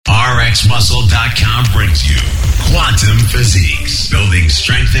RxMuscle.com brings you Quantum Physiques, building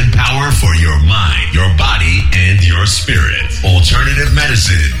strength and power for your mind, your body, and your spirit. Alternative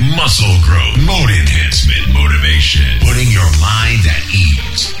medicine, muscle growth, mood enhancement, motivation, putting your mind at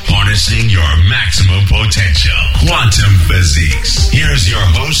ease, harnessing your maximum potential. Quantum Physiques. Here's your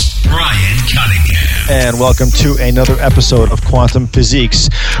host, Brian Cunningham. And welcome to another episode of Quantum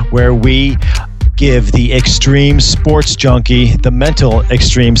Physiques, where we give the extreme sports junkie, the mental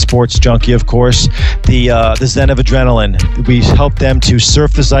extreme sports junkie, of course, the zen of adrenaline. We help them to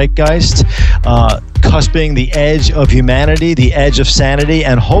surf the zeitgeist, cusping the edge of humanity, the edge of sanity,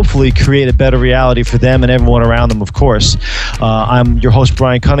 and hopefully create a better reality for them and everyone around them, of course. I'm your host,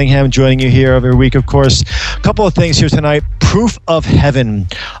 Brian Cunningham, joining you here every week, of course. A couple of things here tonight. Proof of Heaven.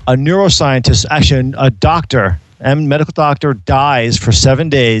 A neuroscientist, actually a doctor, a medical doctor, dies for 7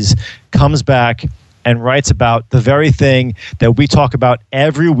 days, comes back, and writes about the very thing that we talk about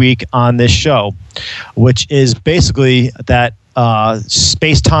every week on this show, which is basically that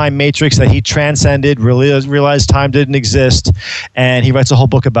space-time matrix that he transcended, realized time didn't exist, and he writes a whole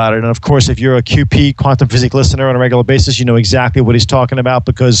book about it. And of course, if you're a QP Quantum Physics listener on a regular basis, you know exactly what he's talking about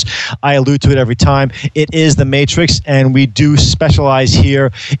because I allude to it every time. It is the matrix, and we do specialize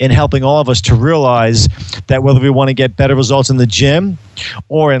here in helping all of us to realize that whether we want to get better results in the gym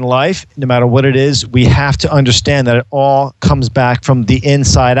or in life, no matter what it is, we have to understand that it all comes back from the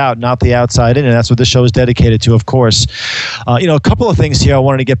inside out, not the outside in, and that's what this show is dedicated to, of course. A couple of things here I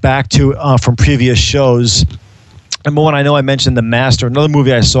wanted to get back to from previous shows. Number one, I know I mentioned The Master. Another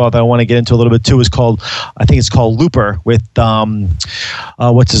movie I saw that I want to get into a little bit too is called Looper with,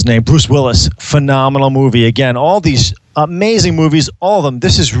 what's his name? Bruce Willis. Phenomenal movie. Again, all these amazing movies, all of them.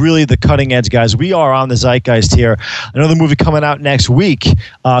 This is really the cutting edge, guys. We are on the zeitgeist here. Another movie coming out next week,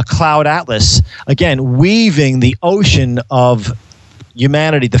 Cloud Atlas. Again, weaving the ocean of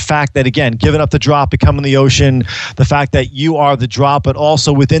humanity, the fact that, again, giving up the drop, becoming the ocean, the fact that you are the drop, but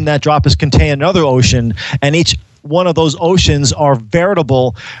also within that drop is contained another ocean, and each one of those oceans are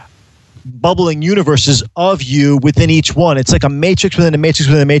veritable bubbling universes of you within each one. It's like a matrix within a matrix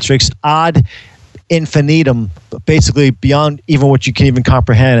within a matrix, ad infinitum, basically beyond even what you can even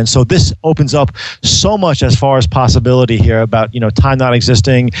comprehend. And so this opens up so much as far as possibility here about, time not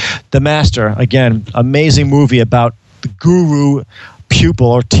existing. The Master, again, amazing movie about the guru pupil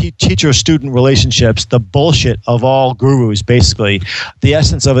or teacher-student relationships, the bullshit of all gurus, basically. The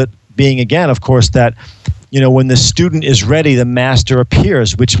essence of it being, again, of course, that when the student is ready, the master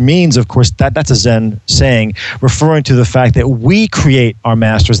appears, which means, of course, that's a Zen saying, referring to the fact that we create our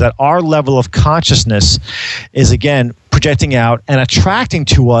masters, that our level of consciousness is, again, projecting out and attracting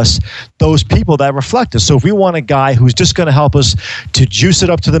to us those people that reflect us. So if we want a guy who's just going to help us to juice it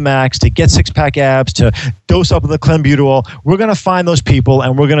up to the max, to get six-pack abs, to dose up with the clenbuterol, we're going to find those people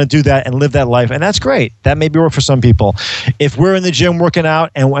and we're going to do that and live that life. And that's great. That may be work for some people. If we're in the gym working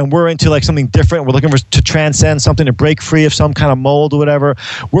out and we're into like something different, we're looking to transcend something, to break free of some kind of mold or whatever,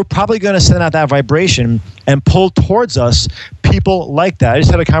 we're probably going to send out that vibration and pull towards us people like that. I just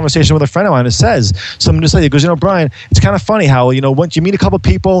had a conversation with a friend of mine who says, someone just said, he goes, Brian, it's kind of funny how, once you meet a couple of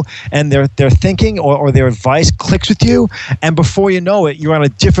people and their thinking or their advice clicks with you, and before you know it, you're on a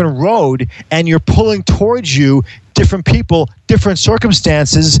different road and you're pulling towards you different people, different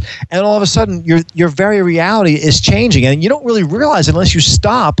circumstances, and all of a sudden your very reality is changing. And you don't really realize it unless you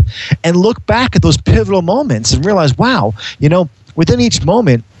stop and look back at those pivotal moments and realize, wow, within each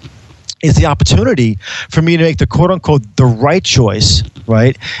moment is the opportunity for me to make the quote-unquote the right choice,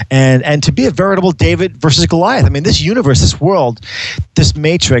 right? And to be a veritable David versus Goliath. I mean, this universe, this world, this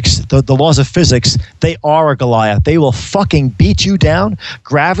matrix, the laws of physics, they are a Goliath. They will fucking beat you down.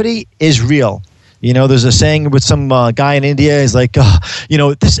 Gravity is real. There's a saying with some guy in India, he's like,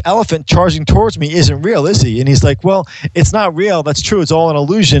 this elephant charging towards me isn't real, is he? And he's like, well, it's not real. That's true. It's all an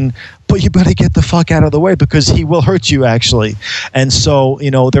illusion. But you better get the fuck out of the way because he will hurt you, actually. And so,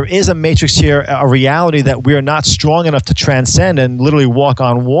 there is a matrix here, a reality that we are not strong enough to transcend and literally walk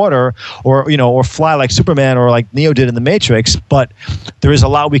on water or fly like Superman or like Neo did in the Matrix. But there is a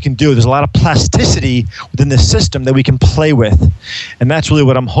lot we can do. There's a lot of plasticity within the system that we can play with. And that's really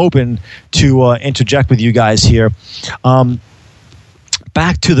what I'm hoping to interject with you guys here.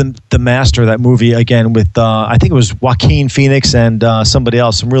 Back to the Master, that movie again with I think it was Joaquin Phoenix and somebody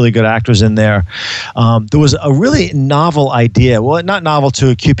else, some really good actors in there. There was a really novel idea. Well, not novel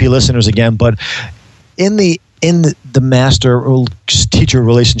to QP listeners again, but in the master or teacher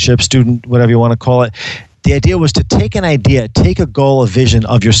relationship, student, whatever you want to call it. The idea was to take an idea, take a goal, a vision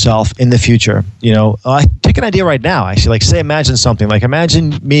of yourself in the future. Take an idea right now, actually. Like, say, imagine something. Like,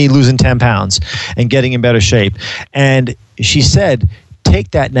 imagine me losing 10 pounds and getting in better shape. And she said,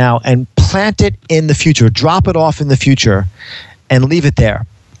 take that now and plant it in the future, drop it off in the future, and leave it there.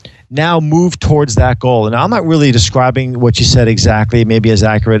 Now move towards that goal. And I'm not really describing what you said exactly, maybe as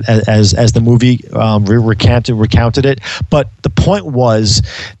accurate as the movie recounted it. But the point was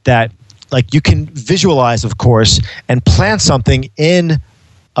that, like, you can visualize, of course, and plant something in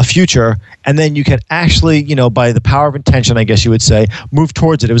a future, and then you can actually, by the power of intention, I guess you would say, move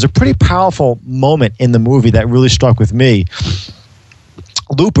towards it. It was a pretty powerful moment in the movie that really struck with me.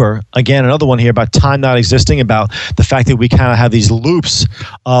 Looper, again, another one here about time not existing, about the fact that we kind of have these loops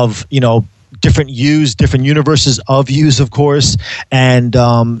of, different yous, different universes of yous, of course. And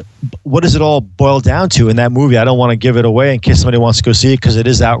what does it all boil down to in that movie? I don't want to give it away in case somebody wants to go see it because it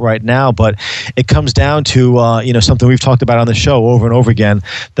is out right now. But it comes down to, something we've talked about on the show over and over again,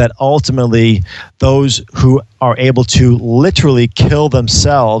 that ultimately those who are able to literally kill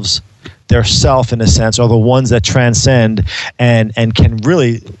themselves, their self in a sense, are the ones that transcend and can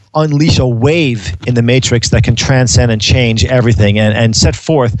really unleash a wave in the matrix that can transcend and change everything and set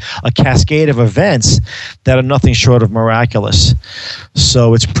forth a cascade of events that are nothing short of miraculous.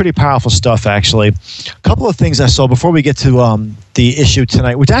 So it's pretty powerful stuff, actually. A couple of things I saw before we get to the issue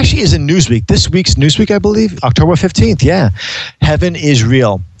tonight, which actually is in Newsweek. This week's Newsweek, I believe, October 15th, yeah. Heaven is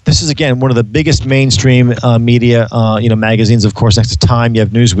Real. This is, again, one of the biggest mainstream media, magazines, of course. Next to Time, you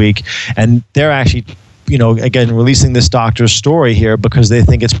have Newsweek. And they're actually, again, releasing this doctor's story here because they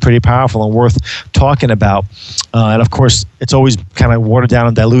think it's pretty powerful and worth talking about. And, of course, it's always kind of watered down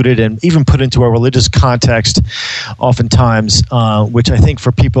and diluted and even put into a religious context oftentimes, which I think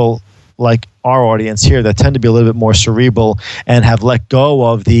for people like our audience here that tend to be a little bit more cerebral and have let go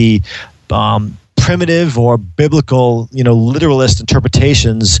of the primitive or biblical, literalist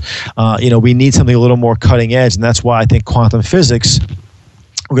interpretations, we need something a little more cutting edge, and that's why I think quantum physics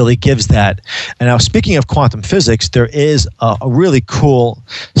really gives that. And now, speaking of quantum physics, there is a really cool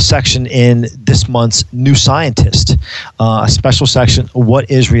section in this month's New Scientist, a special section, What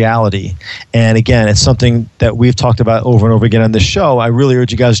is Reality? And again, it's something that we've talked about over and over again on this show. I really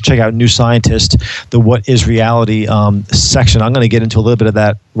urge you guys to check out New Scientist, the What is Reality section. I'm going to get into a little bit of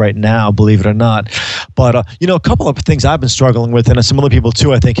that right now, believe it or not. But, a couple of things I've been struggling with, and some other people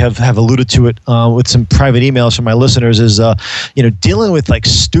too, I think, have alluded to it with some private emails from my listeners, is, dealing with, like,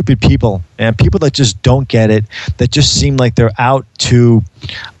 stupid people and people that just don't get it, that just seem like they're out to,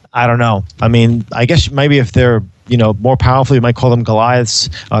 I don't know. I mean, I guess maybe if they're, more powerful, you might call them Goliaths.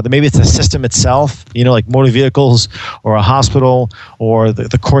 Maybe it's a system itself, like motor vehicles or a hospital or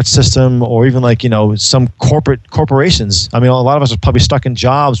the court system or even like, some corporations. I mean, a lot of us are probably stuck in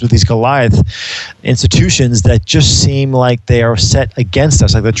jobs with these Goliath institutions that just seem like they are set against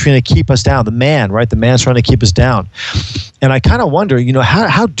us, like they're trying to keep us down. The man, right? The man's trying to keep us down. And I kind of wonder,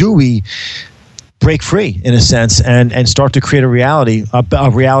 how do we break free in a sense and start to create a reality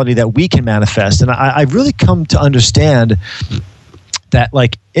that we can manifest? And I've really come to understand that,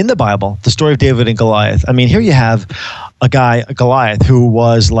 like in the Bible, the story of David and Goliath, I mean, here you have a Goliath, who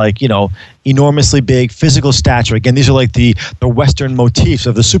was like, enormously big, physical stature. Again, these are like the Western motifs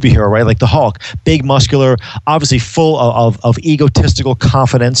of the superhero, right? Like the Hulk, big, muscular, obviously full of egotistical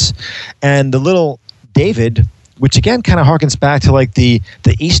confidence. And the little David, which again kind of harkens back to like the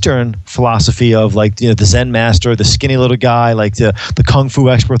Eastern philosophy of like, the Zen master, the skinny little guy, like the kung fu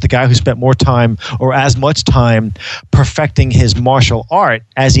expert, the guy who spent more time or as much time perfecting his martial art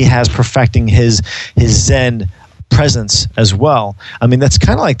as he has perfecting his Zen presence as well. I mean, that's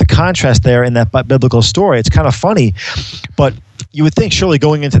kind of like the contrast there in that biblical story. It's kind of funny, but you would think surely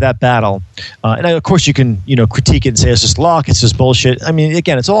going into that battle, and of course you can, critique it and say it's just luck, it's just bullshit. I mean,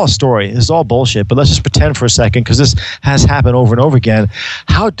 again, it's all a story. It's all bullshit, but let's just pretend for a second, because this has happened over and over again.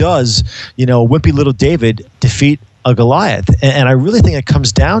 How does, wimpy little David defeat a Goliath? And I really think it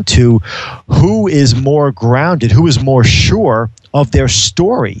comes down to who is more grounded, who is more sure of their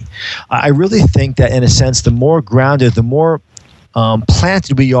story. I really think that, in a sense, the more grounded, the more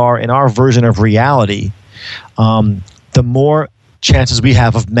planted we are in our version of reality, the more chances we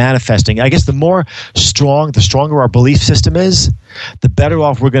have of manifesting. I guess the stronger our belief system is, the better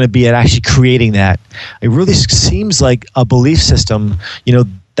off we're going to be at actually creating that. It really seems like a belief system,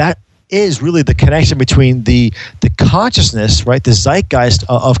 that is really the connection between the consciousness, right, the zeitgeist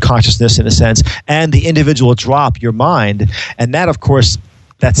of consciousness in a sense, and the individual drop, your mind. And that, of course,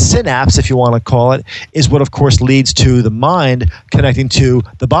 that synapse, if you want to call it, is what, of course, leads to the mind connecting to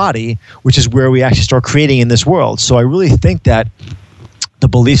the body, which is where we actually start creating in this world. So I really think that the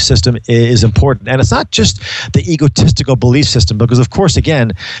belief system is important. And it's not just the egotistical belief system, because, of course,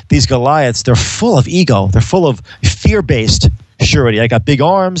 again, these Goliaths, they're full of ego. They're full of fear-based surety. I got big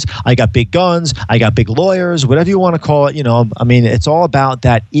arms, I got big guns, I got big lawyers, whatever you want to call it. I mean, it's all about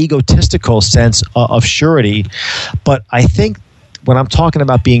that egotistical sense of surety. But I think when I'm talking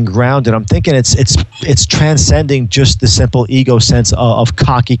about being grounded, I'm thinking it's transcending just the simple ego sense of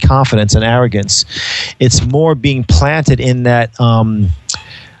cocky confidence and arrogance. It's more being planted in that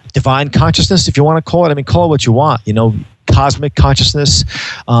divine consciousness, if you want to call it. I mean, call it what you want, cosmic consciousness.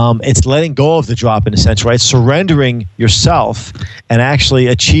 It's letting go of the drop, in a sense, right? Surrendering yourself and actually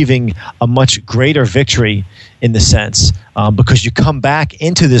achieving a much greater victory, in the sense, because you come back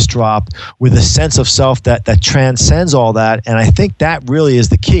into this drop with a sense of self that transcends all that. And I think that really is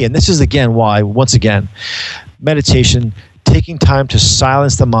the key. And this is, again, why, once again, meditation, taking time to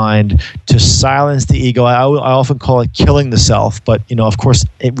silence the mind, to silence the ego. I often call it killing the self, but of course,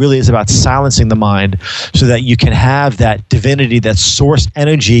 it really is about silencing the mind so that you can have that divinity, that source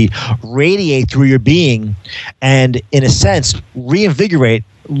energy radiate through your being, and in a sense, reinvigorate,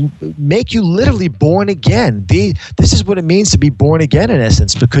 make you literally born again. This is what it means to be born again, in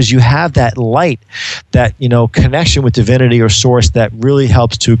essence, because you have that light, that connection with divinity or source that really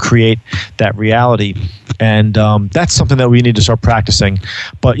helps to create that reality. And that's something that we need to start practicing.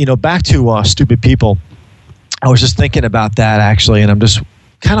 But back to stupid people, I was just thinking about that, actually, and I'm just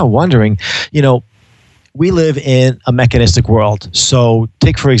kind of wondering, we live in a mechanistic world. So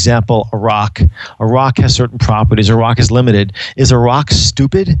take, for example, a rock. A rock has certain properties. A rock is limited. Is a rock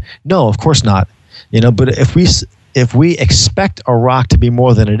stupid? No, of course not. But if we expect a rock to be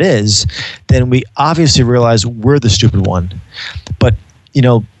more than it is, then we obviously realize we're the stupid one. But,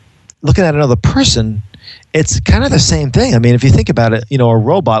 looking at another person, it's kind of the same thing. I mean, if you think about it, a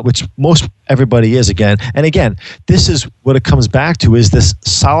robot, which most everybody is, again, this is what it comes back to, is this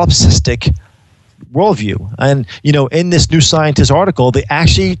solipsistic worldview. And, in this New Scientist article, they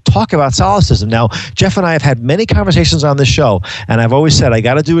actually talk about solipsism. Now, Jeff and I have had many conversations on this show, and I've always said, I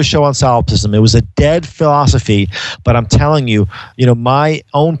got to do a show on solipsism. It was a dead philosophy, but I'm telling you, my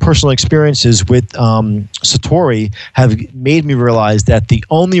own personal experiences with Satori have made me realize that the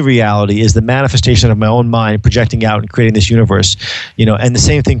only reality is the manifestation of my own mind projecting out and creating this universe, and the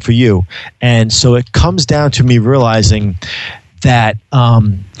same thing for you. And so it comes down to me realizing that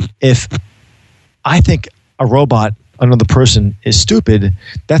if I think a robot, another person, is stupid,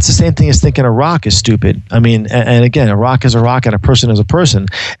 that's the same thing as thinking a rock is stupid. I mean, and again, a rock is a rock and a person is a person.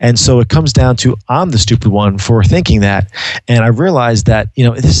 And so it comes down to, I'm the stupid one for thinking that. And I realized that,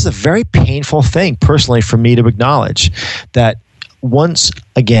 this is a very painful thing personally for me to acknowledge, that once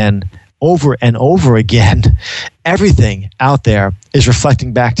again, over and over again, everything out there is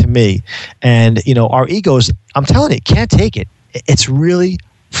reflecting back to me. And, our egos, I'm telling you, can't take it. It's really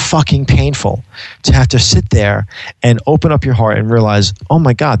fucking painful to have to sit there and open up your heart and realize, oh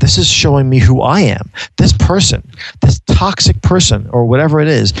my God, this is showing me who I am. This person, this toxic person or whatever it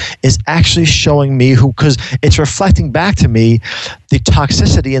is actually showing me because it's reflecting back to me the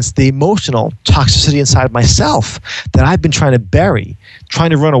toxicity and the emotional toxicity inside myself that I've been trying to bury,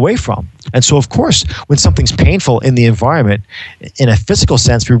 trying to run away from. And so, of course, when something's painful in the environment, in a physical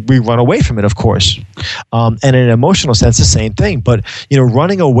sense, we run away from it, of course. And in an emotional sense, the same thing. But,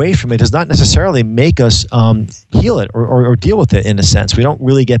 running away from it does not necessarily make us heal it or deal with it, in a sense. We don't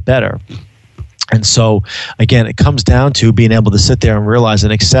really get better. And so, again, it comes down to being able to sit there and realize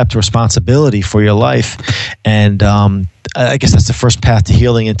and accept responsibility for your life. And I guess that's the first path to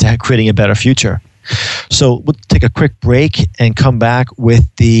healing and to creating a better future. So we'll take a quick break and come back with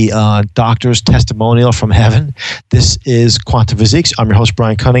the doctor's testimonial from heaven. This is Quantum Physiques. I'm your host,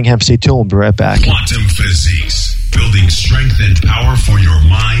 Brian Cunningham. Stay tuned. We'll be right back. Quantum Physiques, building strength and power for your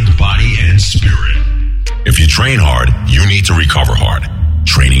mind, body, and spirit. If you train hard, you need to recover hard.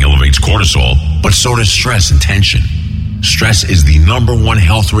 Training elevates cortisol, but so does stress and tension. Stress is the number one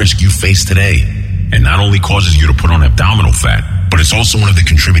health risk you face today, and not only causes you to put on abdominal fat, but it's also one of the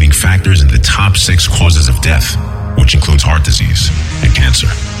contributing factors in the top 6 causes of death, which includes heart disease and cancer.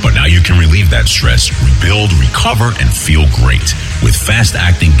 But now you can relieve that stress, rebuild, recover, and feel great with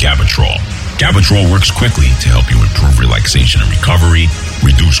fast-acting Gabatrol. Gabatrol works quickly to help you improve relaxation and recovery,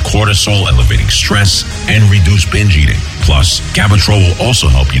 reduce cortisol, elevating stress, and reduce binge eating. Plus, Gabatrol will also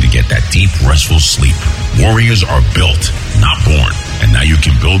help you to get that deep, restful sleep. Warriors are built, not born. And now you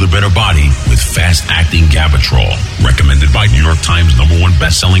can build a better body with fast-acting Gabatrol. Recommended by New York Times #1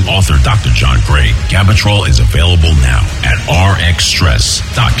 best-selling author Dr. John Gray. Gabatrol is available now at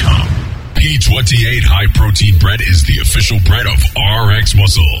rxstress.com. P28 High Protein Bread is the official bread of RX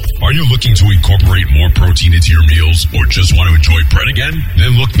Muscle. Are you looking to incorporate more protein into your meals or just want to enjoy bread again?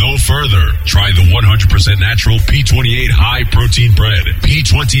 Then look no further. Try the 100% natural P28 High Protein Bread.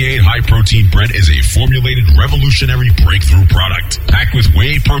 P28 High Protein Bread is a formulated revolutionary breakthrough product packed with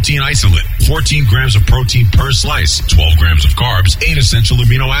whey protein isolate, 14 grams of protein per slice, 12 grams of carbs, 8 essential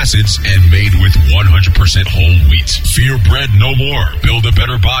amino acids, and made with 100% whole wheat. Fear bread no more. Build a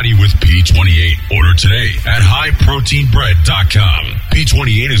better body with P28. Order today at highproteinbread.com.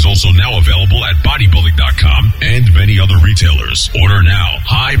 P28 is also now available at bodybuilding.com and many other retailers. Order now.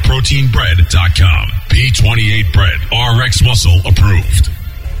 highproteinbread.com. P28 bread. RX Muscle approved.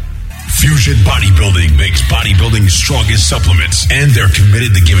 Fusion Bodybuilding makes bodybuilding's strongest supplements, and they're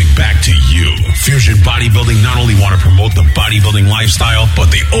committed to giving back to you. Fusion Bodybuilding not only want to promote the bodybuilding lifestyle,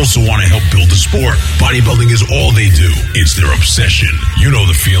 but they also want to help build the sport. Bodybuilding is all they do. It's their obsession. You know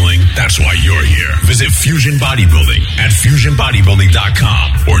the feeling. That's why you're here. Visit Fusion Bodybuilding at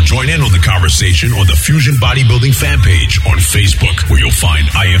fusionbodybuilding.com or join in on the conversation on the Fusion Bodybuilding fan page on Facebook, where you'll find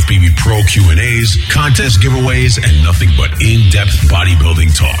IFBB Pro Q&As, contest giveaways, and nothing but in-depth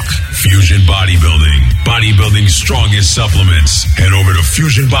bodybuilding talk. Fusion Bodybuilding. Bodybuilding's strongest supplements. Head over to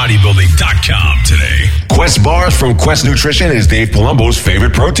fusionbodybuilding.com today. Quest Bars from Quest Nutrition is Dave Palumbo's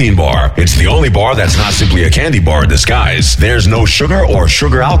favorite protein bar. It's the only bar that's not simply a candy bar in disguise. There's no sugar or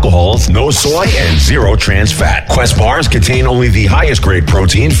sugar alcohols, no soy, and zero trans fat. Quest Bars contain only the highest grade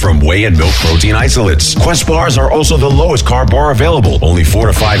protein from whey and milk protein isolates. Quest Bars are also the lowest carb bar available, only 4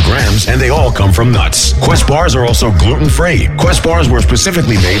 to 5 grams, and they all come from nuts. Quest Bars are also gluten-free. Quest Bars were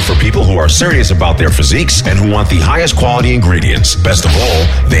specifically made for people who are serious about their physiques and who want the highest quality ingredients. Best of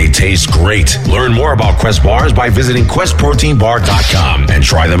all, they taste great. Learn more about Quest Bars by visiting questproteinbar.com and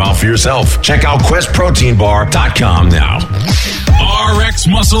try them out for yourself. Check out questproteinbar.com now.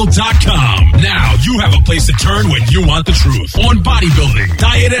 RxMuscle.com. Now you have a place to turn when you want the truth on bodybuilding,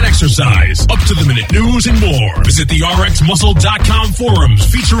 diet, and exercise, up-to-the-minute news, and more. Visit the RxMuscle.com forums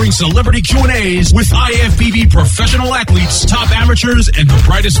featuring celebrity Q&As with IFBB professional athletes, top amateurs, and the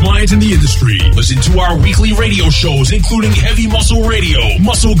brightest minds in the industry. Listen to our weekly radio shows, including Heavy Muscle Radio,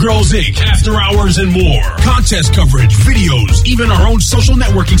 Muscle Girls Inc., After Hours, and more. Contest coverage, videos, even our own social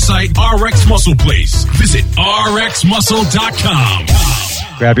networking site, RX Muscle Place. Visit RxMuscle.com.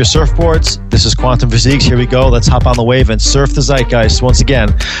 Grab your surfboards. This is Quantum Physiques. Here we go. Let's hop on the wave and surf the zeitgeist. Once again,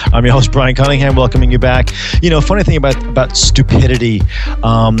 I'm your host, Brian Cunningham, welcoming you back. You know, funny thing about stupidity,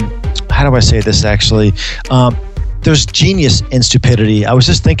 how do I say this actually? There's genius in stupidity. I was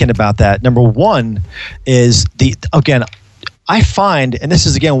just thinking about that. Number one is I find, and this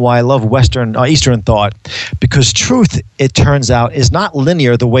is again why I love Eastern thought, because truth, it turns out, is not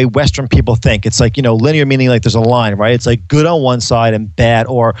linear the way Western people think. It's like, linear meaning like there's a line, right? It's like good on one side and bad,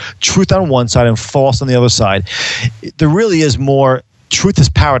 or truth on one side and false on the other side. There really is more. Truth is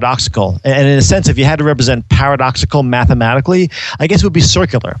paradoxical. And in a sense, if you had to represent paradoxical mathematically, I guess it would be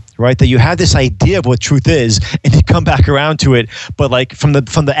circular, right? That you have this idea of what truth is and you come back around to it, but like from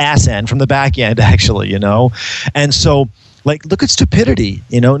the ass end, from the back end, actually, And so, like, look at stupidity.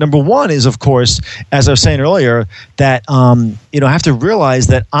 Number one is, of course, as I was saying earlier, that I have to realize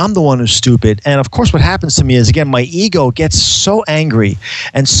that I'm the one who's stupid. And of course, what happens to me is, again, my ego gets so angry,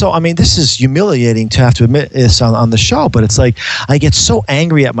 and so this is humiliating to have to admit this on the show, but it's like I get so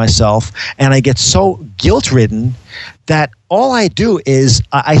angry at myself, and I get so guilt-ridden that all I do is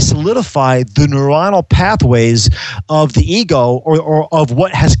I solidify the neuronal pathways of the ego or of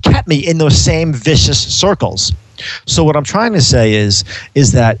what has kept me in those same vicious circles. So what I'm trying to say is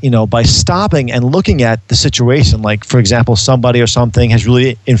that, by stopping and looking at the situation, like, for example, somebody or something has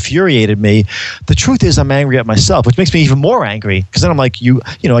really infuriated me, the truth is I'm angry at myself, which makes me even more angry, because then I'm like,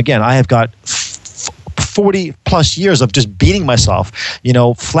 again, I have got 40 plus years of just beating myself,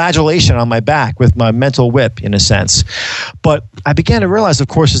 flagellation on my back with my mental whip, in a sense. But I began to realize, of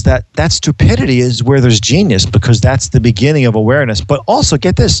course, is that stupidity is where there's genius, because that's the beginning of awareness. But also,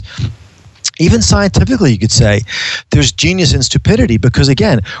 get this, even scientifically, you could say there's genius in stupidity, because,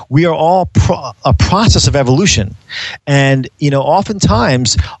 again, we are all a process of evolution. And,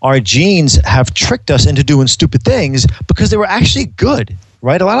 oftentimes our genes have tricked us into doing stupid things because they were actually good.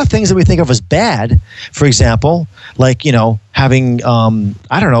 Right? A lot of things that we think of as bad, for example, like, having,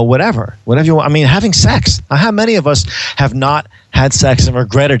 whatever you want. Having sex. How many of us have not had sex and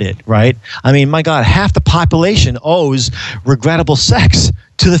regretted it, right? My God, half the population owes regrettable sex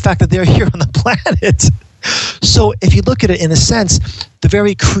to the fact that they're here on the planet. So if you look at it in a sense, the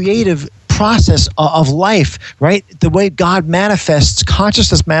very creative process of life, right? The way God manifests,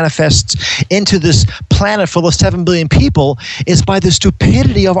 consciousness manifests into this planet full of 7 billion people is by the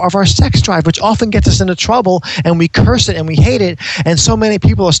stupidity of our sex drive, which often gets us into trouble, and we curse it and we hate it. And so many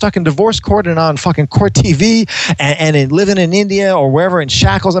people are stuck in divorce court and on fucking court TV and living in India or wherever in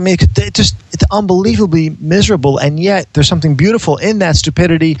shackles. I mean, it's unbelievably miserable, and yet there's something beautiful in that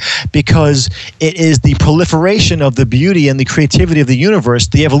stupidity because it is the proliferation of the beauty and the creativity of the universe.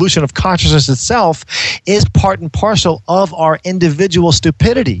 The evolution of consciousness itself is part and parcel of our individual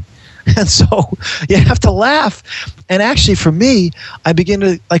stupidity. And so you have to laugh. And actually, for me, I begin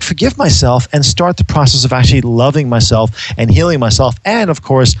to forgive myself and start the process of actually loving myself and healing myself. And of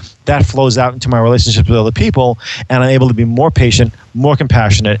course, that flows out into my relationships with other people. And I'm able to be more patient, more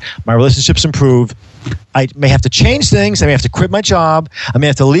compassionate. My relationships improve. I may have to change things. I may have to quit my job. I may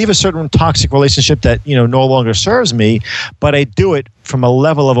have to leave a certain toxic relationship that no longer serves me. But I do it from a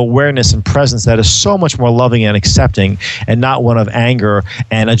level of awareness and presence that is so much more loving and accepting, and not one of anger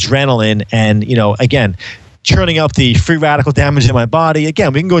and adrenaline and again, churning up the free radical damage in my body.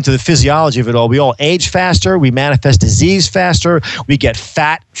 Again, we can go into the physiology of it all. We all age faster. We manifest disease faster. We get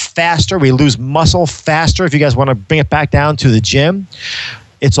fat faster. We lose muscle faster. If you guys want to bring it back down to the gym,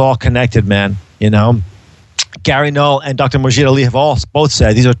 it's all connected, man. Gary Null and Dr. Murshid Ali have both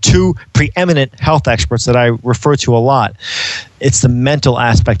said, these are two preeminent health experts that I refer to a lot. It's the mental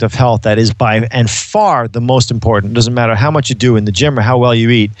aspect of health that is by and far the most important. It doesn't matter how much you do in the gym or how well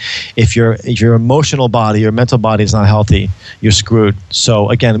you eat. If your emotional body, your mental body is not healthy, you're screwed. So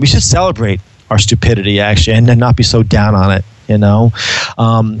again, we should celebrate our stupidity actually, and then not be so down on it.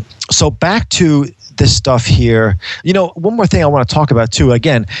 So back to this stuff here. One more thing I want to talk about too.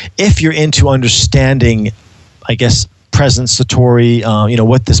 Again, if you're into understanding, I guess, presence, satori,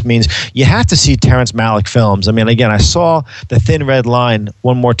 what this means, you have to see Terrence Malick films. I mean, again, I saw The Thin Red Line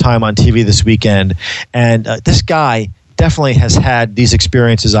one more time on TV this weekend, and this guy definitely has had these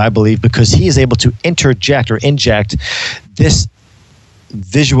experiences, I believe, because he is able to inject this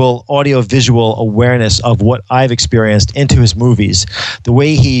audio-visual awareness of what I've experienced into his movies. The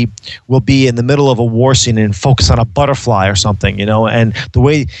way he will be in the middle of a war scene and focus on a butterfly or something, and the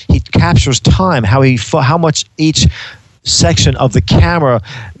way he captures time, how much each section of the camera,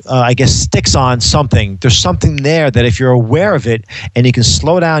 sticks on something. There's something there that if you're aware of it and you can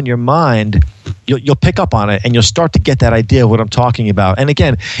slow down your mind, you'll pick up on it and you'll start to get that idea of what I'm talking about. And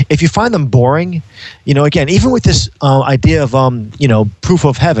again, if you find them boring, again, even with this idea of, proof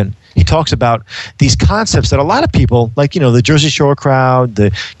of heaven, he talks about these concepts that a lot of people, like, the Jersey Shore crowd,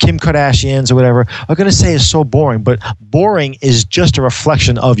 the Kim Kardashians or whatever, are going to say is so boring. But boring is just a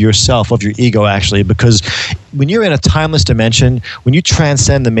reflection of yourself, of your ego, actually, because when you're in a timeless dimension, when you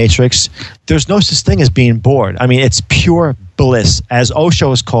transcend the matrix, there's no such thing as being bored. I mean, it's pure bliss. As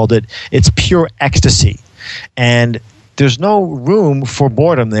Osho has called it, it's pure ecstasy. And there's no room for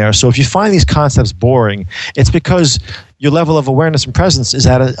boredom there. So if you find these concepts boring, it's because your level of awareness and presence is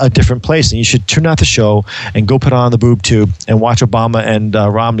at a different place, and you should tune out the show and go put on the boob tube and watch Obama and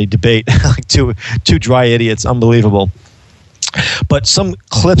Romney debate like two dry idiots. Unbelievable. But some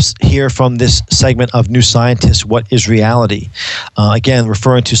clips here from this segment of New Scientist, What is Reality? Again,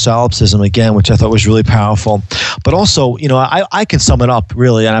 referring to solipsism again, which I thought was really powerful. But also, I can sum it up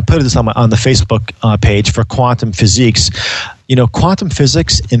really, and I put this on the Facebook page for Quantum Physiques. Quantum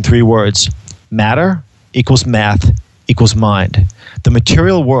physics in 3 words: matter equals math equals mind. The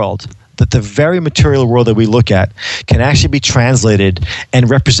material world, that the very material world that we look at, can actually be translated and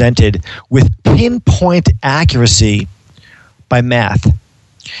represented with pinpoint accuracy by math.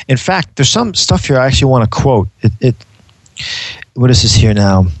 In fact, there's some stuff here I actually want to quote. What is this here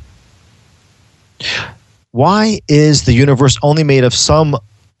now? Why is the universe only made of some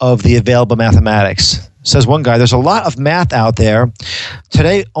of the available mathematics? Says one guy, there's a lot of math out there.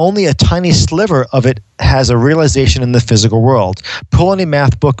 Today, only a tiny sliver of it has a realization in the physical world. Pull any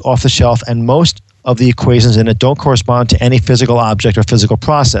math book off the shelf and most of the equations in it don't correspond to any physical object or physical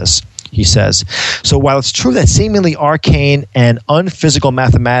process, he says. So while it's true that seemingly arcane and unphysical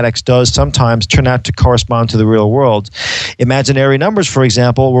mathematics does sometimes turn out to correspond to the real world, imaginary numbers, for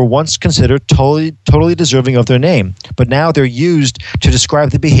example, were once considered totally deserving of their name, but now they're used to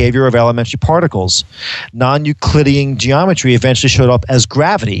describe the behavior of elementary particles. Non-Euclidean geometry eventually showed up as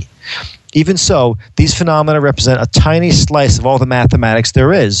gravity. Even so, these phenomena represent a tiny slice of all the mathematics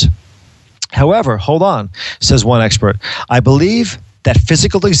there is. However, hold on, says one expert, I believe that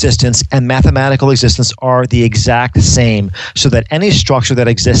physical existence and mathematical existence are the exact same, so that any structure that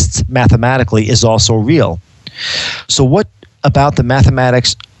exists mathematically is also real. So what about the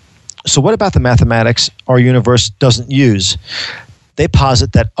mathematics our universe doesn't use? they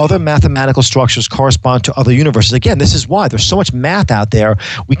posit that other mathematical structures correspond to other universes. Again, this is why there's so much math out there.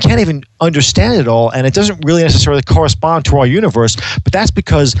 We can't even understand it all, and it doesn't really necessarily correspond to our universe, but that's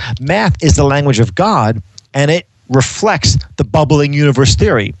because math is the language of God, and it reflects the bubbling universe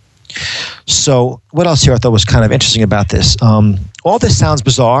theory. So what else here I thought was kind of interesting about this? All this sounds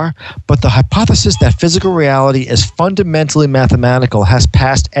bizarre, but the hypothesis that physical reality is fundamentally mathematical has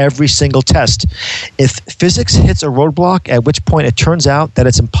passed every single test. If physics hits a roadblock, at which point it turns out that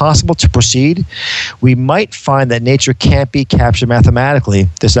it's impossible to proceed, we might find that nature can't be captured mathematically,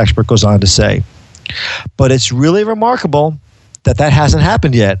 this expert goes on to say. But it's really remarkable that that hasn't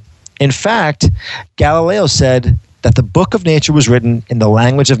happened yet. In fact, Galileo said that the book of nature was written in the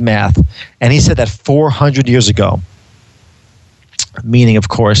language of math, and he said that 400 years ago. Meaning, of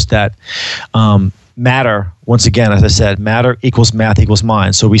course, that matter, once again, as I said, matter equals math equals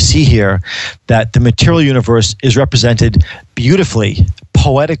mind. So we see here that the material universe is represented beautifully,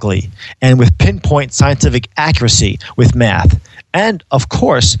 poetically, and with pinpoint scientific accuracy with math. And, of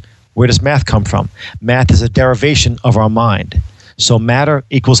course, where does math come from? Math is a derivation of our mind. So matter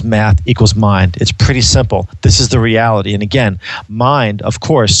equals math equals mind. It's pretty simple. This is the reality. And again, mind, of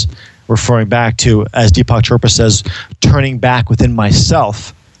course, referring back to, as Deepak Chopra says, turning back within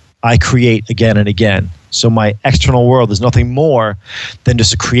myself, I create again and again. So my external world is nothing more than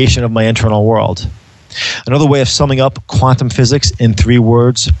just a creation of my internal world. Another way of summing up quantum physics in 3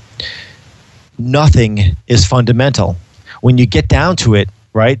 words: nothing is fundamental. When you get down to it,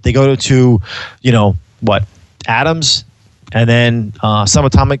 right, they go to, atoms, and then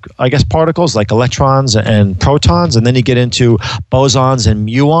subatomic, particles like electrons and protons, and then you get into bosons and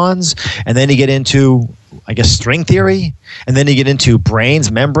muons, and then you get into, string theory, and then you get into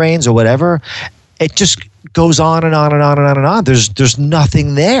brains, membranes, or whatever. It just goes on and on and on and on and on. There's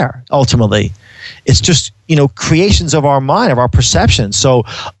nothing there, ultimately. It's just, creations of our mind, of our perception. So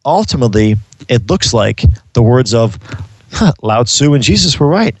ultimately, it looks like the words of Lao Tzu and Jesus were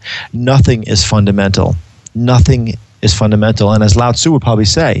right. Nothing is fundamental. Nothing is fundamental. And as Lao Tzu would probably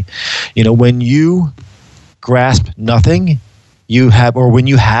say, when you grasp nothing, when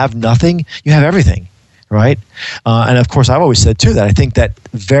you have nothing, you have everything, right? And of course, I've always said too that I think that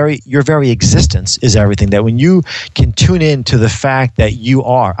your very existence is everything. That when you can tune in to the fact that you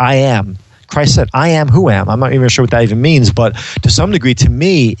are, I am. Christ said, I am who am. I'm not even sure what that even means, but to some degree, to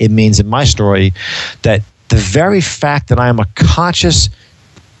me, it means in my story that the very fact that I am a conscious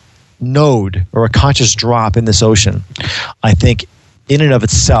node or a conscious drop in this ocean, I think in and of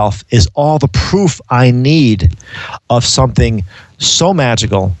itself is all the proof I need of something so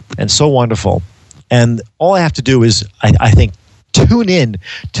magical and so wonderful. And all I have to do is, I think, tune in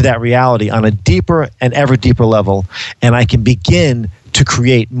to that reality on a deeper and ever deeper level, and I can begin to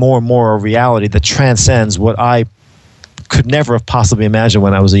create more and more a reality that transcends what I could never have possibly imagined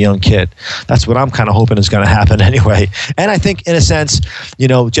when I was a young kid. That's what I'm kind of hoping is going to happen anyway. And I think, in a sense,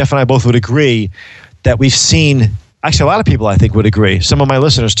 Jeff and I both would agree that we've seen, actually a lot of people I think would agree, some of my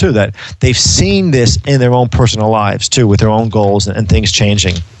listeners too, that they've seen this in their own personal lives too, with their own goals and things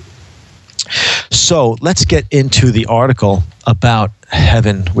changing. So let's get into the article about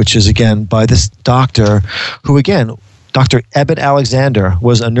heaven, which is, again, by this doctor who, again, Dr. Eben Alexander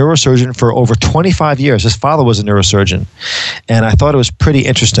was a neurosurgeon for over 25 years. His father was a neurosurgeon. And I thought it was pretty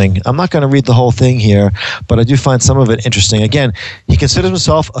interesting. I'm not going to read the whole thing here, but I do find some of it interesting. Again, he considers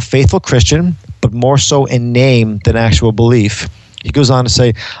himself a faithful Christian, but more so in name than actual belief. He goes on to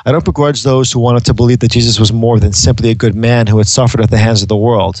say, I don't begrudge those who wanted to believe that Jesus was more than simply a good man who had suffered at the hands of the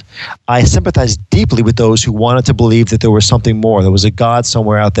world. I sympathize deeply with those who wanted to believe that there was something more. There was a God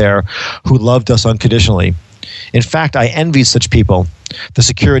somewhere out there who loved us unconditionally. In fact, I envy such people, the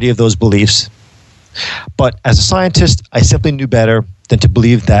security of those beliefs. But as a scientist, I simply knew better than to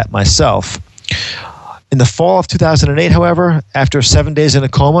believe that myself. In the fall of 2008, however, after 7 days in a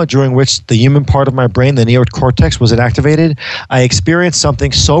coma, during which the human part of my brain, the neocortex, was inactivated, I experienced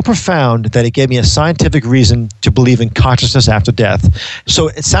something so profound that it gave me a scientific reason to believe in consciousness after death. So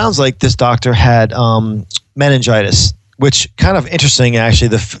it sounds like this doctor had meningitis, which kind of interesting, actually,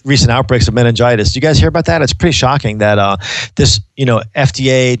 the recent outbreaks of meningitis. Do you guys hear about that? It's pretty shocking that this,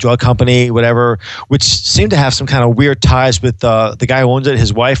 FDA, drug company, whatever, which seemed to have some kind of weird ties with the guy who owns it.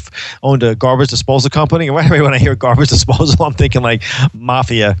 His wife owned a garbage disposal company. And right away when I hear garbage disposal, I'm thinking like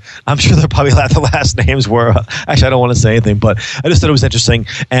mafia. I'm sure they're probably the last names were. Actually, I don't want to say anything, but I just thought it was interesting.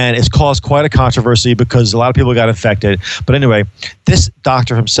 And it's caused quite a controversy because a lot of people got infected. But anyway, this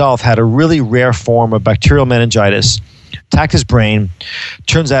doctor himself had a really rare form of bacterial meningitis, attacked his brain.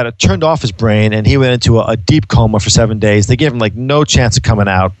 Turns out it turned off his brain, and he went into a deep coma for 7 days. They gave him no chance of coming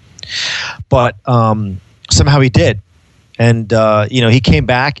out, but somehow he did. And, he came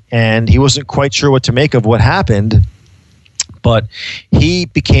back and he wasn't quite sure what to make of what happened. But he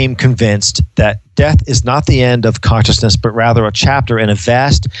became convinced that death is not the end of consciousness, but rather a chapter in a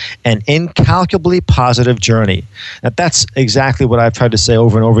vast and incalculably positive journey. And that's exactly what I've tried to say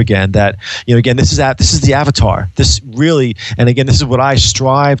over and over again, that, again, this is the avatar. This really, and again, this is what I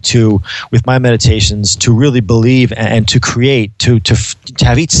strive to, with my meditations, to really believe and to create, to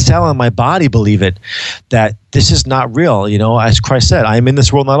have each cell in my body believe it, that this is not real. As Christ said, I am in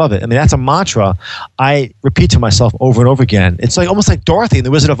this world, not of it. I mean, that's a mantra I repeat to myself over and over again. It's like almost like Dorothy in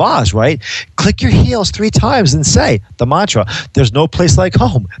The Wizard of Oz, right? Click your heels 3 times and say the mantra, there's no place like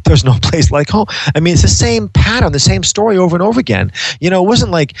home. There's no place like home. I mean, it's the same pattern, the same story over and over again. It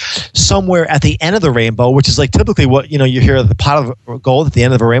wasn't like somewhere at the end of the rainbow, which is like typically what, you hear the pot of gold at the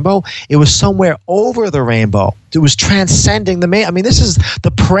end of a rainbow. It was somewhere over the rainbow. It was transcending the main. I mean, this is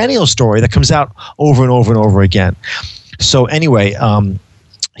the perennial story that comes out over and over and over again. So anyway,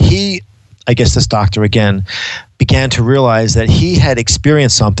 this doctor again began to realize that he had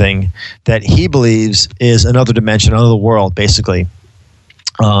experienced something that he believes is another dimension, another world, basically.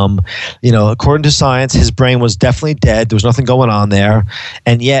 According to science, his brain was definitely dead. There was nothing going on there.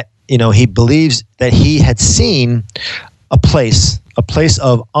 And yet, he believes that he had seen a place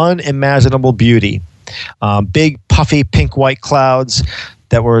of unimaginable beauty. Big, puffy, pink-white clouds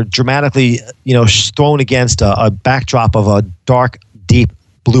that were dramatically, thrown against a backdrop of a dark, deep,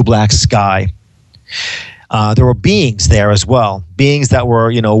 blue-black sky. There were beings there as well, beings that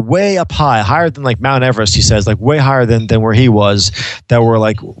were, way up high, higher than like Mount Everest, he says, like way higher than where he was, that were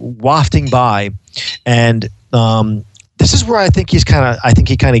like wafting by. And this is where I think he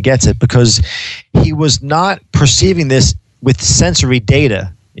kind of gets it, because he was not perceiving this with sensory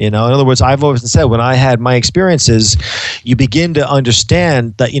data. In other words, I've always said, when I had my experiences, you begin to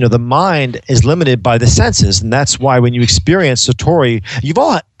understand that, the mind is limited by the senses. And that's why when you experience Satori, you've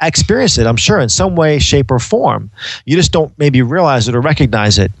all experienced it, I'm sure, in some way, shape, or form. You just don't maybe realize it or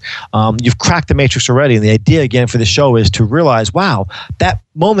recognize it. You've cracked the matrix already. And the idea, again, for the show is to realize, wow, that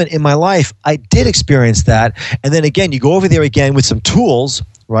moment in my life, I did experience that. And then again, you go over there again with some tools,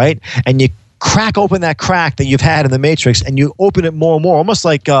 right? And you crack open that crack that you've had in the Matrix, and you open it more and more, almost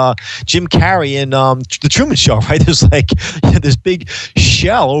like Jim Carrey in The Truman Show, right? There's like this big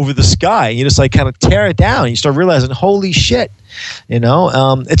shell over the sky, and you just like kind of tear it down, and you start realizing, holy shit,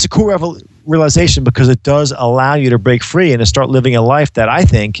 it's a cool realization, because it does allow you to break free and to start living a life that I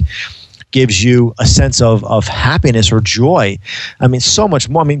think gives you a sense of happiness or joy. I mean, so much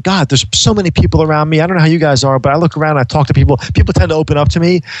more. I mean, God, there's so many people around me. I don't know how you guys are, but I look around, I talk to people. People tend to open up to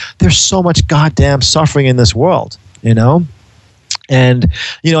me. There's so much goddamn suffering in this world, And,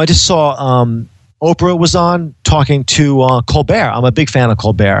 I just saw Oprah was on talking to Colbert. I'm a big fan of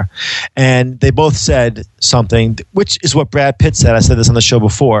Colbert. And they both said something, which is what Brad Pitt said. I said this on the show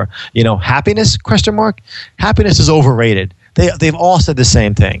before. Happiness, ? Happiness is overrated. They've all said the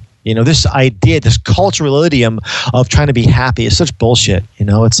same thing. This idea, this cultural idiom of trying to be happy is such bullshit.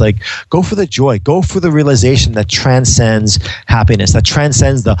 It's like, go for the joy, go for the realization that transcends happiness, that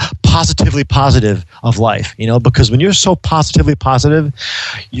transcends the positively positive of life, because when you're so positively positive,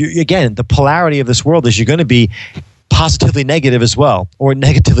 again, the polarity of this world is you're going to be positively negative as well, or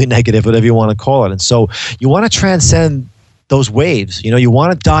negatively negative, whatever you want to call it. And so you want to transcend those waves. You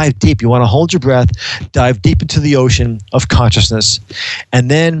want to dive deep. You want to hold your breath, dive deep into the ocean of consciousness. And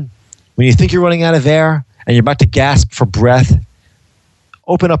then when you think you're running out of air and you're about to gasp for breath,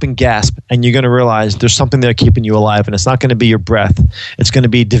 open up and gasp, and you're going to realize there's something there keeping you alive, and it's not going to be your breath. It's going to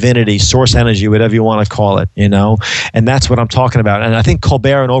be divinity, source energy, whatever you want to call it, And that's what I'm talking about. And I think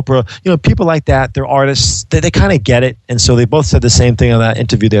Colbert and Oprah, people like that, they're artists, they kind of get it. And so they both said the same thing on that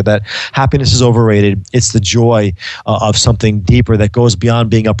interview there, that happiness is overrated. It's the joy of something deeper that goes beyond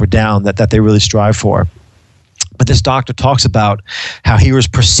being up or down that they really strive for. But this doctor talks about how he was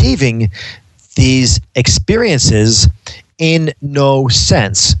perceiving these experiences in no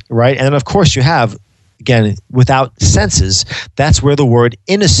sense, right? And of course you have, again, without senses, that's where the word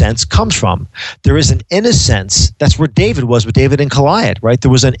innocence comes from. There is an innocence. That's where David was with David and Goliath, right?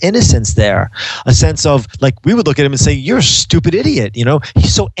 There was an innocence there, a sense of, like, we would look at him and say, you're a stupid idiot,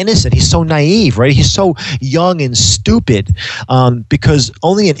 He's so innocent. He's so naive, right? He's so young and stupid, because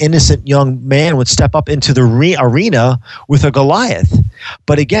only an innocent young man would step up into the arena with a Goliath.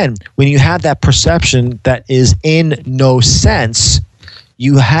 But again, when you have that perception that is in no sense,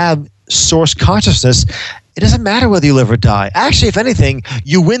 you have source consciousness it doesn't matter whether you live or die. Actually, if anything,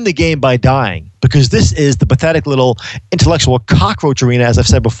 you win the game by dying, because this is the pathetic little intellectual cockroach arena, as I've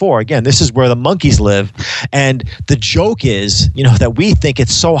said before. Again, this is where the monkeys live. And the joke is, that we think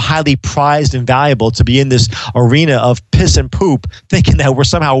it's so highly prized and valuable to be in this arena of piss and poop, thinking that we're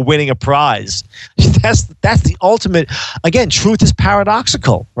somehow winning a prize. That's the ultimate. Again, truth is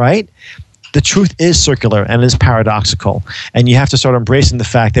paradoxical, right? The truth is circular and is paradoxical. And you have to start embracing the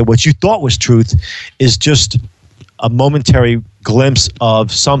fact that what you thought was truth is just a momentary glimpse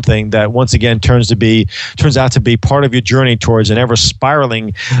of something that once again turns out to be part of your journey towards an ever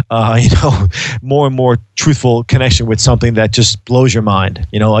spiraling, more and more truthful connection with something that just blows your mind.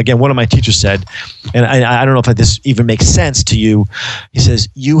 Again, one of my teachers said, and I don't know if this even makes sense to you. He says,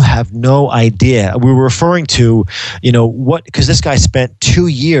 you have no idea. We were referring to, because this guy spent 2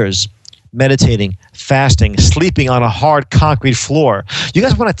 years meditating, fasting, sleeping on a hard concrete floor. You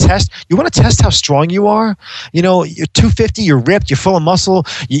guys want to test? You want to test how strong you are? You're 250, you're ripped, you're full of muscle.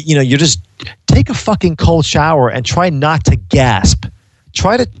 You just take a fucking cold shower and try not to gasp.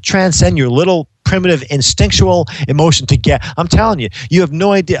 Try to transcend your little primitive instinctual emotion to get. I'm telling you, you have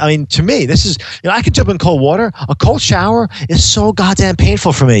no idea. I mean, to me, this is, I can jump in cold water. A cold shower is so goddamn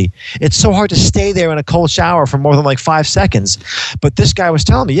painful for me. It's so hard to stay there in a cold shower for more than like 5 seconds. But this guy was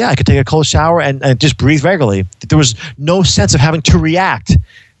telling me, yeah, I could take a cold shower and just breathe regularly. There was no sense of having to react,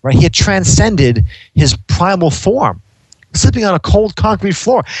 right? He had transcended his primal form. Sleeping on a cold concrete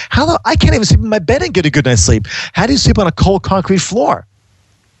floor. I can't even sleep in my bed and get a good night's sleep. How do you sleep on a cold concrete floor?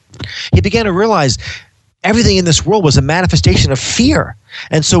 He began to realize everything in this world was a manifestation of fear.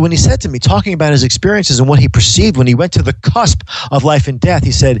 And so when he said to me, talking about his experiences and what he perceived when he went to the cusp of life and death,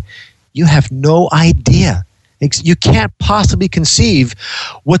 he said, you have no idea. You can't possibly conceive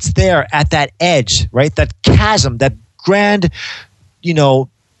what's there at that edge, right? That chasm, that grand,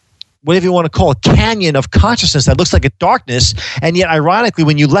 whatever you want to call it, canyon of consciousness that looks like a darkness. And yet, ironically,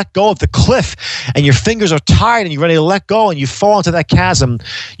 when you let go of the cliff and your fingers are tired and you're ready to let go and you fall into that chasm,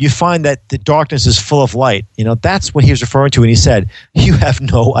 you find that the darkness is full of light. That's what he was referring to when he said, you have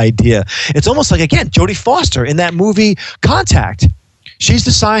no idea. It's almost like, again, Jodie Foster in that movie Contact. She's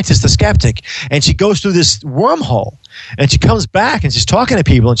the scientist, the skeptic, and she goes through this wormhole and she comes back and she's talking to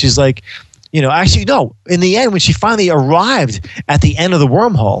people and she's like, actually, no. In the end, when she finally arrived at the end of the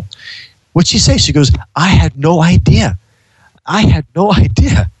wormhole, what'd she say? She goes, I had no idea. I had no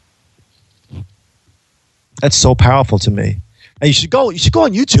idea. That's so powerful to me. And you should go on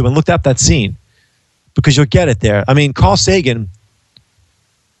YouTube and look up that scene because you'll get it there. I mean, Carl Sagan,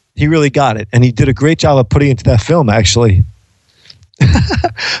 he really got it. And he did a great job of putting it into that film, actually.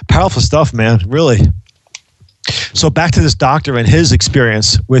 Powerful stuff, man. Really. So back to this doctor and his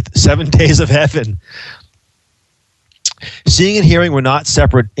experience with 7 days of heaven. Seeing and hearing were not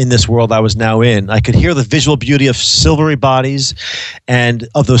separate in this world I was now in. I could hear the visual beauty of silvery bodies and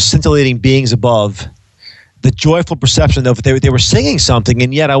of those scintillating beings above. The joyful perception of they were singing something,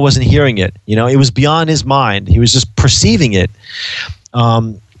 and yet I wasn't hearing it. It was beyond his mind. He was just perceiving it.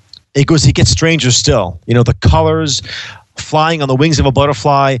 It gets stranger still. The colors, flying on the wings of a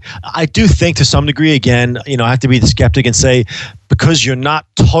butterfly. I do think to some degree, again, I have to be the skeptic and say, because you're not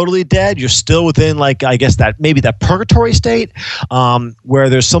totally dead, you're still within, I guess that maybe that purgatory state where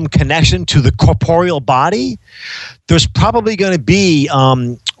there's some connection to the corporeal body. There's probably going to be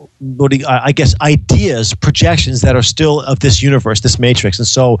ideas, projections that are still of this universe, this matrix. And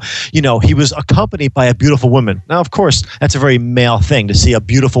so, he was accompanied by a beautiful woman. Now, of course, that's a very male thing to see a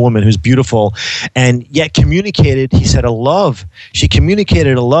beautiful woman who's beautiful and yet communicated, he said, a love. She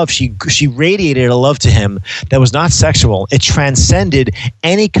communicated a love. She radiated a love to him that was not sexual. It transcended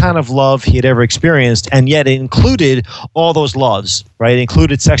any kind of love he had ever experienced, and yet it included all those loves, right? It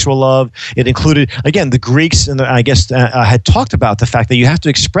included sexual love. It included, again, the Greeks, and had talked about the fact that you have to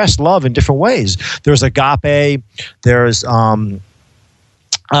express love in different ways. There's agape. There's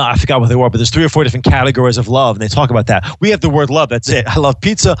I forgot what they were, but there's 3 or 4 different categories of love, and they talk about that. We have the word love. That's it. I love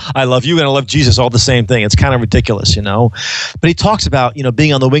pizza. I love you, and I love Jesus. All the same thing. It's kind of ridiculous, But he talks about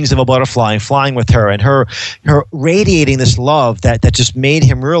being on the wings of a butterfly and flying with her, and her radiating this love that just made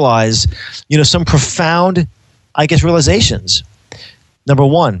him realize, some profound, realizations. Number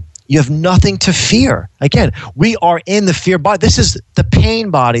one, you have nothing to fear. Again, we are in the fear body. This is the pain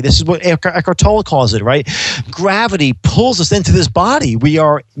body. This is what Eckhart Tolle calls it, right? Gravity pulls us into this body. We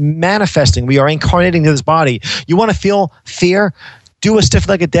are manifesting. We are incarnating to this body. You want to feel fear? Do a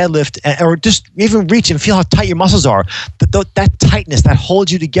stiff-legged deadlift, or just even reach and feel how tight your muscles are. That tightness, that holds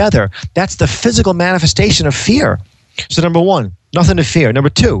you together, that's the physical manifestation of fear. So number one, nothing to fear. Number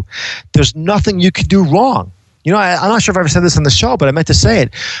two, there's nothing you could do wrong. I'm not sure if I ever said this on the show, but I meant to say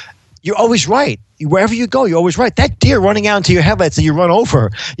it. You're always right. wherever you go, you're always right. That deer running out into your headlights that you run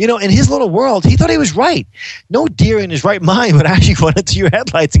over, in his little world, he thought he was right. No deer in his right mind would actually run into your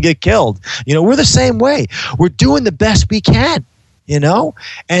headlights and get killed. We're the same way. We're doing the best we can.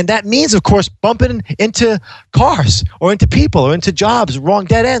 And that means, of course, bumping into cars or into people or into jobs, wrong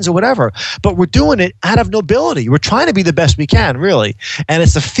dead ends or whatever. But we're doing it out of nobility. We're trying to be the best we can, really. And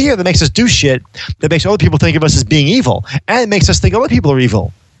it's the fear that makes us do shit that makes other people think of us as being evil. And it makes us think other people are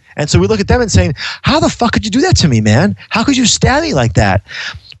evil. And so we look at them and saying, how the fuck could you do that to me, man? How could you stab me like that?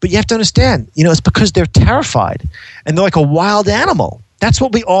 But you have to understand, it's because they're terrified. And they're like a wild animal. That's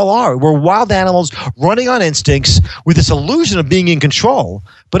what we all are. We're wild animals running on instincts with this illusion of being in control.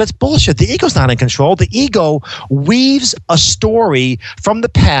 But it's bullshit. The ego's not in control. The ego weaves a story from the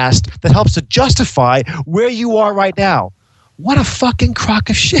past that helps to justify where you are right now. What a fucking crock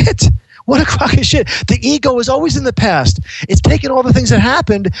of shit. What a crock of shit. The ego is always in the past. It's taking all the things that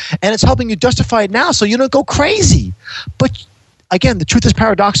happened and it's helping you justify it now so you don't go crazy. But again, the truth is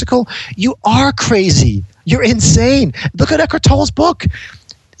paradoxical. You are crazy. You're insane. Look at Eckhart Tolle's book.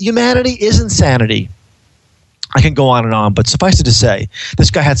 Humanity is insanity. I can go on and on, but suffice it to say, this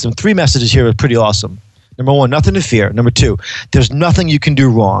guy had 3 messages here that are pretty awesome. Number 1, nothing to fear. Number 2, there's nothing you can do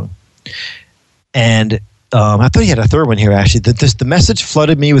wrong. And I thought he had a third one here, actually. The message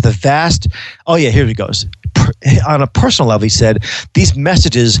flooded me with a vast... Oh, yeah, here he goes. On a personal level, he said, these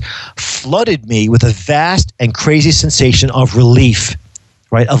messages flooded me with a vast and crazy sensation of relief,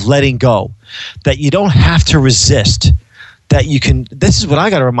 right, of letting go, that you don't have to resist, that you can... This is what I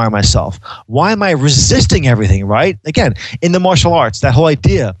got to remind myself. Why am I resisting everything, right? Again, in the martial arts, that whole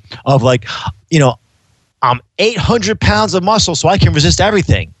idea of like, I'm 800 pounds of muscle, so I can resist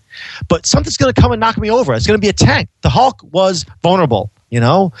everything. But something's going to come and knock me over. It's going to be a tank. The Hulk was vulnerable,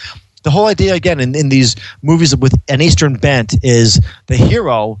 The whole idea, again, in these movies with an Eastern bent is the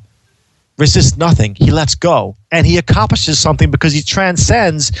hero resists nothing. He lets go. And he accomplishes something because he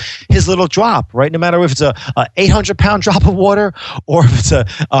transcends his little drop, right? No matter if it's a 800-pound drop of water or if it's a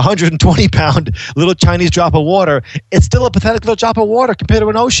 120-pound little Chinese drop of water, it's still a pathetic little drop of water compared to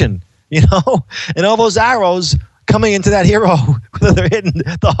an ocean, And all those arrows coming into that hero, whether they're hitting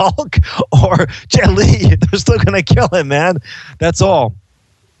the Hulk or Jet Li, they're still going to kill him, man. That's all.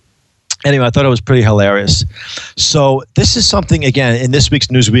 Anyway, I thought it was pretty hilarious. So this is something, again, in this week's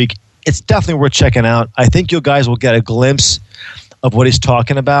Newsweek, it's definitely worth checking out. I think you guys will get a glimpse of what he's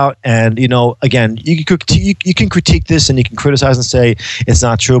talking about. And, again, you can critique this and you can criticize and say it's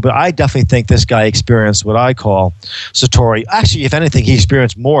not true. But I definitely think this guy experienced what I call Satori. Actually, if anything, he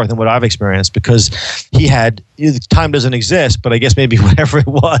experienced more than what I've experienced because he had – time doesn't exist, but I guess maybe whatever it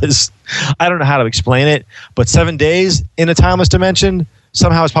was. I don't know how to explain it. But 7 days in a timeless dimension –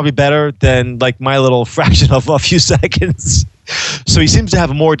 somehow it's probably better than like my little fraction of a few seconds. So he seems to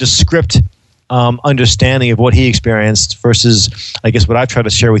have a more descript understanding of what he experienced versus, I guess, what I've tried to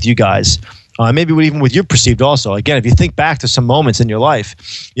share with you guys. Maybe even with you perceived also. Again, if you think back to some moments in your life,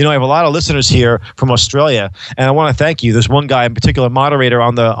 I have a lot of listeners here from Australia, and I want to thank you. There's one guy in particular, moderator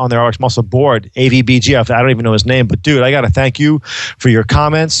on the RX Muscle board, AVBG. I don't even know his name, but dude, I got to thank you for your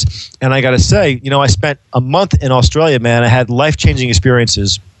comments. And I got to say, I spent a month in Australia, man. I had life-changing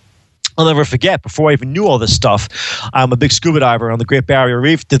experiences. I'll never forget, before I even knew all this stuff, I'm a big scuba diver on the Great Barrier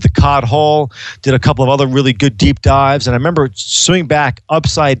Reef, did the Cod Hole, did a couple of other really good deep dives, and I remember swimming back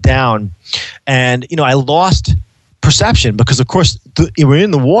upside down, and, I lost perception because, of course, we're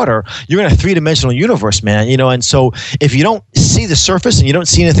in the water, you're in a three-dimensional universe, man, and so if you don't see the surface and you don't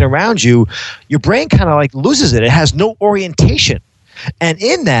see anything around you, your brain kind of like loses it. It has no orientation. And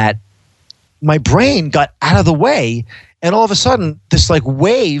in that, my brain got out of the way, and all of a sudden, this like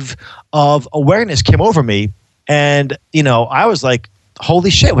wave of awareness came over me. And, I was like, holy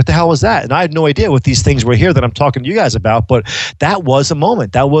shit, what the hell was that? And I had no idea what these things were here that I'm talking to you guys about. But that was a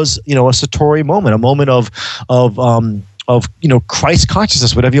moment. That was, a Satori moment, a moment of Christ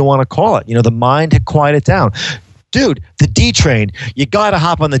consciousness, whatever you want to call it. The mind had quieted down. Dude, the D train, you got to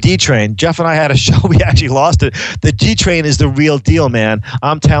hop on the D train. Jeff and I had a show. We actually lost it. The D train is the real deal, man.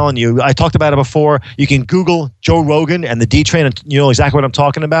 I'm telling you. I talked about it before. You can Google Joe Rogan and the D train, and you know exactly what I'm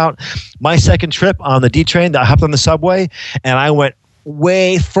talking about. My second trip on the D train, I hopped on the subway, and I went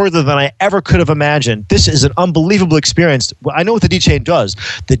way further than I ever could have imagined. This is an unbelievable experience. I know what the D train does.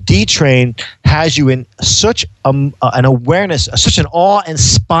 The D train has you in such an awareness, such an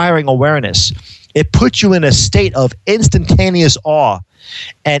awe-inspiring awareness. It puts you in a state of instantaneous awe.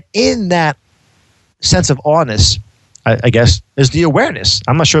 And in that sense of awness, I guess, is the awareness.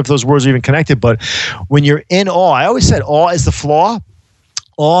 I'm not sure if those words are even connected, but when you're in awe, I always said awe is the flaw.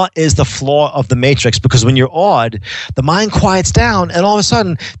 Awe is the flaw of the Matrix, because when you're awed, the mind quiets down, and all of a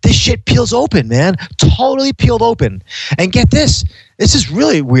sudden, this shit peels open, man. Totally peeled open. And get this. This is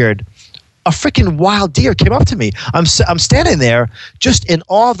really weird. A freaking wild deer came up to me. I'm standing there just in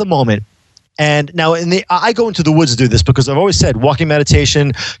awe of the moment. And now I go into the woods to do this because I've always said walking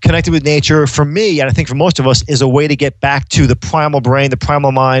meditation, connected with nature, for me, and I think for most of us, is a way to get back to the primal brain, the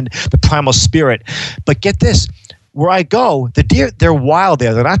primal mind, the primal spirit. But get this. Where I go, the deer, they're wild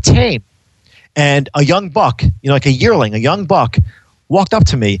there. They're not tame. And a young buck, like a yearling, a young buck, walked up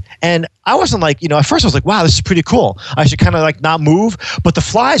to me. And I wasn't like, at first I was like, wow, this is pretty cool. I should kind of like not move. But the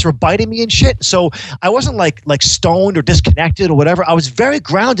flies were biting me and shit. So I wasn't like stoned or disconnected or whatever. I was very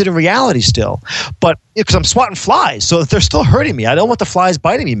grounded in reality still. But because I'm swatting flies, so they're still hurting me. I don't want the flies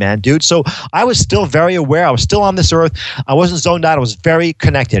biting me, man, dude. So I was still very aware. I was still on this earth. I wasn't zoned out. I was very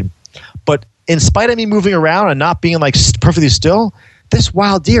connected. But in spite of me moving around and not being like perfectly still, this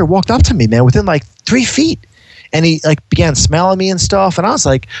wild deer walked up to me, man, within like 3 feet. And he like began smelling me and stuff. And I was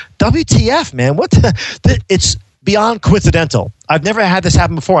like, WTF, man, what it's beyond coincidental. I've never had this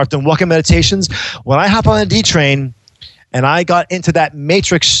happen before. I've done walking meditations. When I hop on a D train and I got into that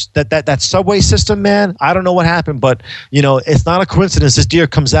matrix, that subway system, man, I don't know what happened, but it's not a coincidence. This deer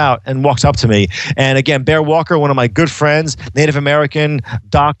comes out and walks up to me. And again, Bear Walker, one of my good friends, Native American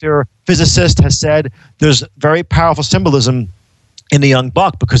doctor, physicist, has said there's very powerful symbolism in the young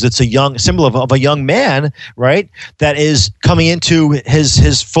buck, because it's a young symbol of a young man, right, that is coming into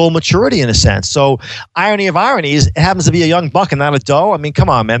his full maturity in a sense. So irony of ironies, it happens to be a young buck and not a doe. I mean, come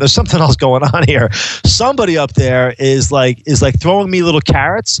on, man, there's something else going on here. Somebody up there is like throwing me little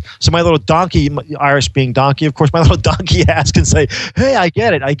carrots. So my little donkey, Irish being donkey, of course, my little donkey ass can say, hey, I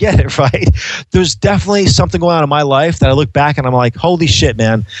get it, right? There's definitely something going on in my life that I look back and I'm like, holy shit,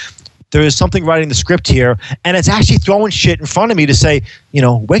 man. There is something writing the script here, and it's actually throwing shit in front of me to say,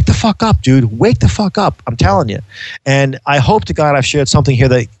 wake the fuck up, dude. Wake the fuck up. I'm telling you. And I hope to God I've shared something here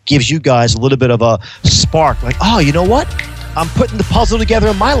that gives you guys a little bit of a spark. Like, oh, you know what? I'm putting the puzzle together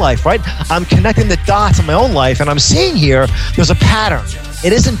in my life, right? I'm connecting the dots in my own life, and I'm seeing here there's a pattern.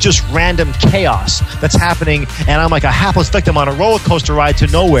 It isn't just random chaos that's happening, and I'm like a hapless victim on a roller coaster ride to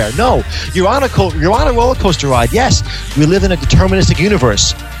nowhere. No, you're on a roller coaster ride. Yes, we live in a deterministic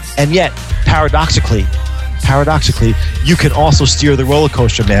universe. And yet, paradoxically, you can also steer the roller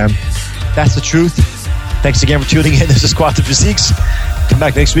coaster, man. That's the truth. Thanks again for tuning in. This is Quantum Physiques. Come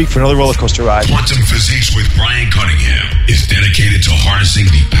back next week for another roller coaster ride. Quantum Physiques with Brian Cunningham is dedicated to harnessing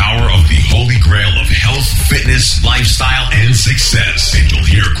the power of the holy grail of health, fitness, lifestyle, and success. And you'll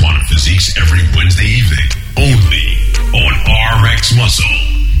hear Quantum Physiques every Wednesday evening, only on RX Muscle.